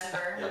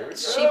remember.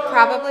 She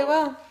probably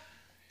will.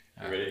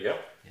 You ready to go?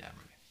 Yeah, I'm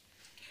ready.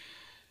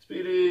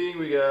 Speeding,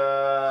 we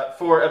got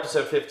for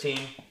episode 15,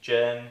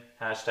 Jen,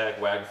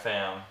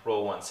 #WagFam,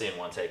 roll one, scene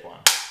one, take one.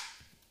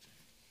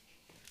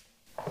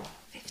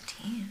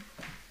 15.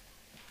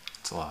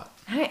 It's a lot.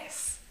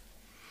 Nice.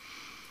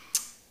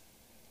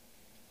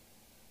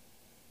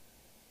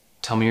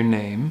 Tell me your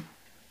name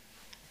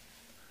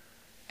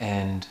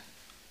and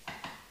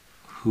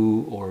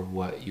who or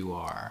what you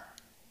are.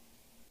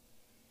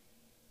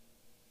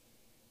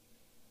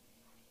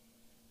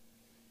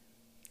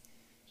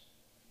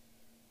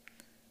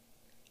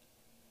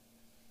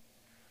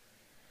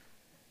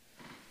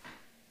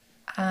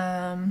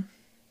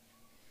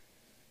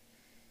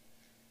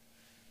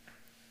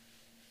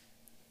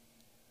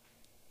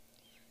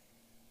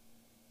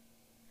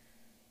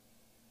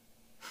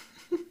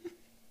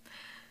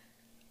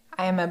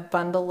 I am a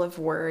bundle of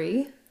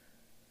worry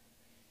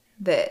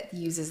that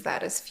uses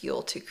that as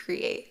fuel to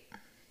create.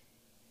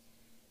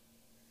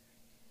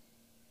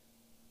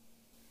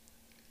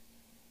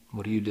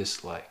 What do you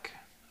dislike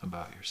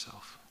about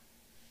yourself?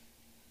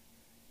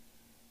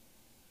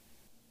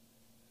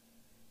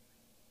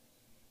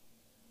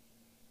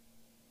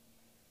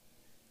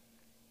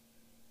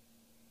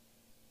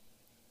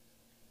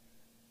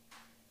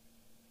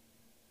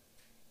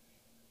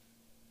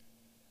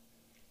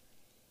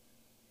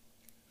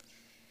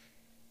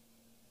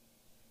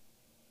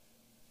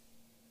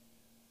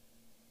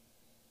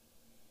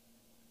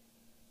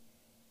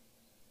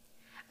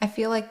 I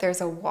feel like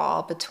there's a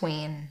wall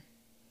between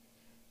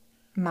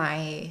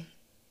my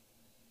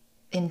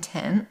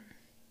intent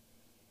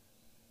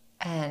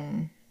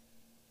and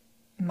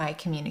my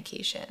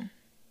communication.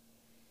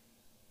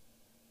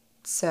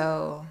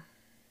 So,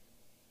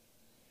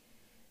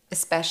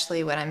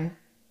 especially when I'm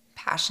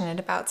passionate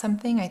about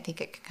something, I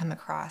think it can come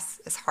across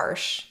as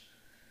harsh,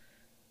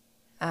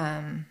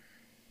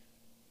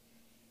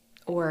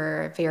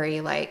 or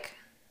very like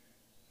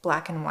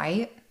black and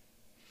white,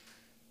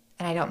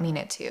 and I don't mean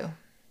it to.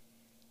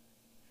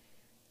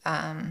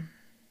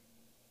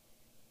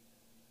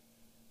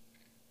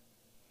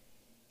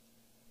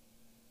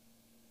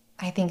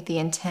 I think the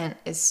intent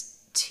is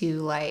to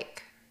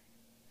like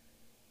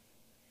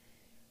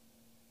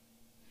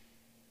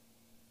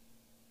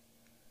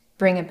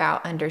bring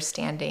about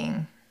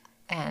understanding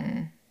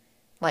and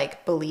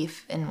like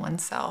belief in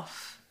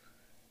oneself,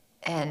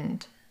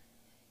 and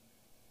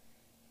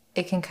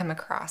it can come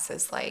across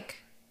as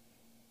like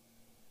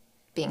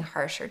being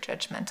harsh or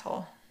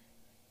judgmental.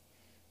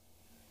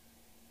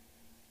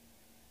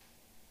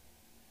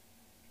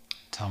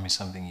 Tell me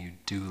something you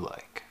do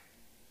like.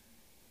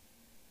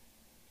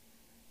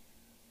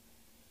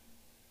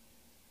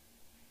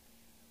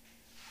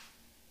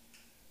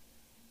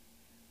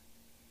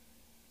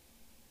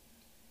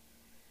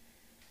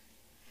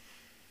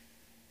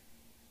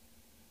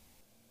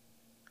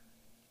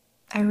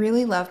 I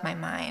really love my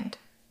mind.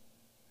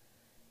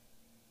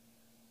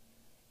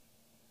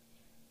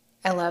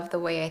 I love the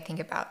way I think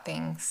about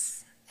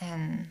things,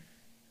 and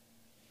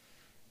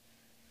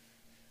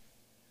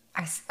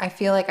I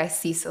feel like I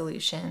see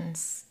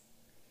solutions.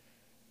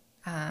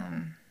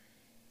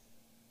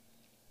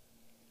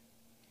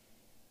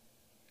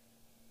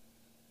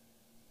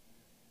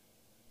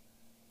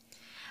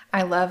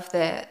 I love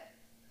that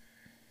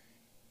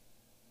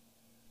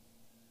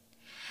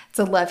it's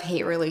a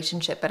love-hate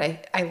relationship, but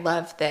I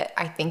love that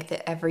I think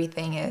that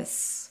everything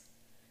is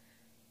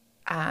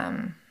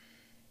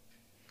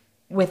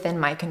within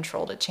my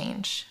control to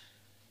change.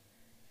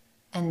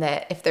 And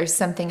that if there's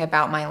something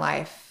about my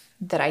life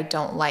that I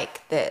don't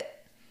like,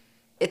 that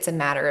it's a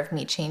matter of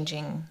me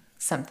changing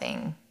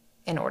something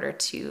in order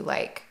to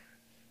like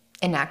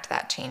enact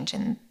that change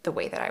in the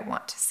way that I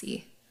want to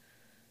see.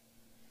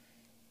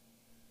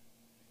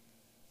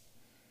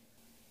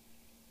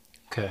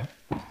 Okay.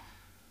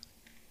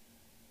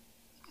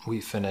 We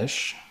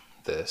finish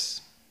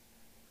this,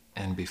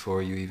 and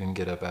before you even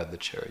get up out of the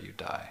chair, you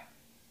die.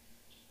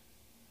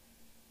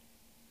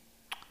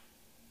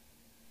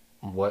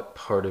 What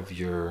part of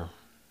your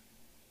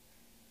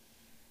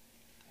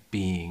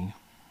being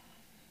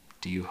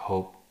do you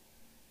hope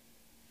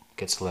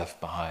gets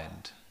left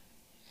behind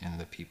in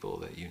the people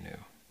that you knew?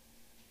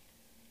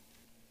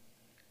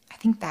 I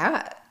think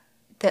that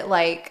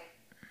like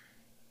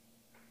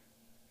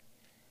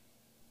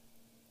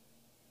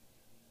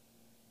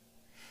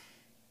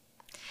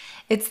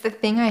it's the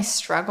thing I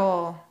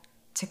struggle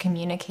to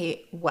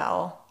communicate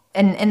well.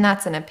 And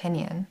that's an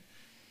opinion.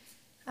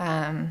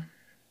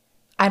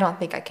 I don't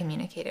think I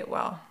communicate it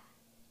well.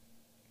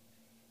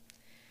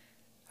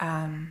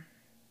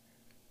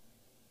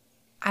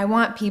 I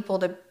want people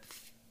to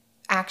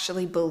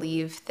actually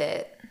believe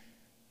that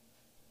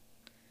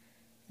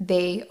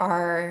they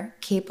are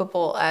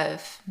capable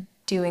of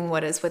doing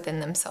what is within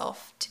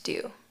themselves to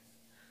do.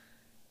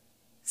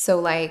 So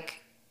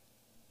like,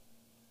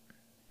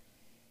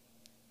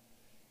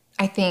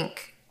 I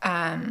think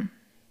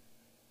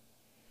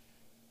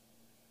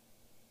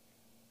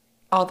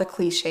all the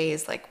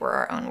cliches, like we're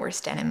our own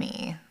worst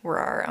enemy, we're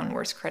our own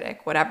worst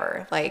critic,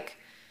 whatever, like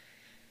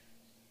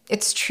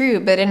it's true,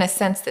 but in a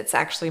sense that's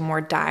actually more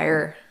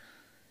dire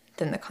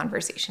than the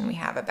conversation we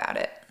have about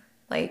it.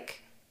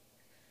 Like,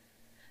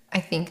 I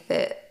think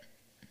that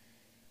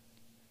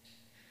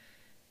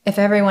if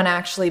everyone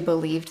actually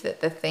believed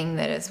that the thing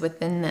that is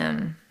within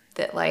them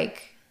that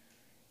like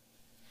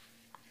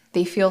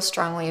they feel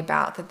strongly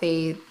about, that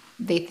they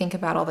think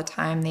about all the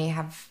time, they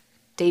have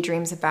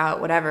daydreams about,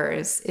 whatever,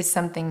 is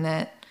something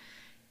that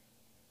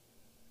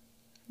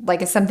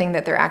like is something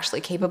that they're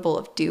actually capable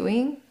of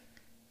doing.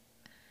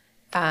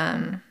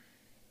 I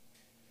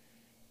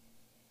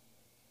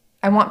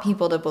want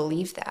people to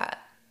believe that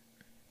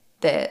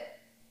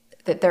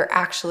they're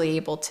actually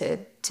able to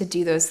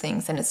do those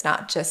things, and it's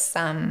not just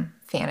some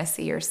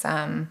fantasy or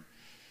something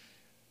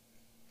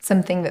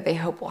that they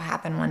hope will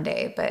happen one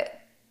day.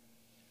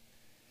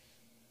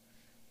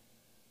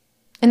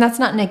 And that's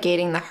not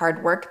negating the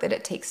hard work that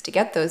it takes to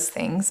get those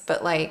things,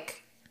 but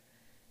like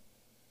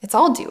it's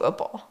all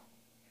doable.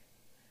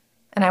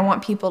 And I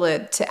want people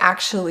to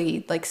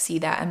actually like see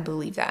that and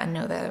believe that and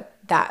know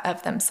that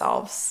of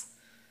themselves.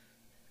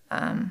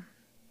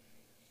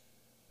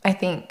 I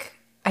think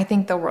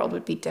the world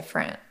would be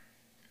different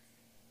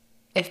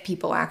if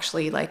people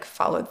actually like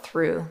followed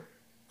through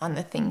on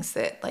the things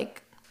that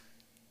like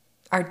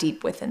are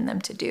deep within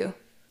them to do.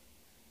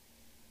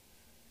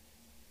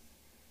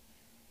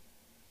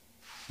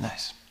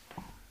 Nice.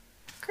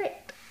 Great.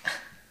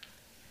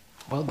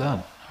 Well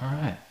done. All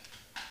right.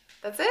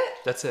 That's it?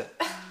 That's it.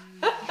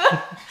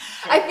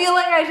 I feel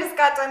like I just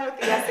got done with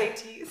the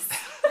SATs.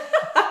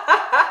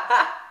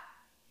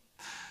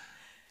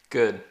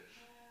 Good.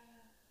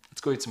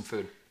 Let's go eat some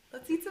food.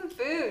 Let's eat some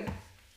food.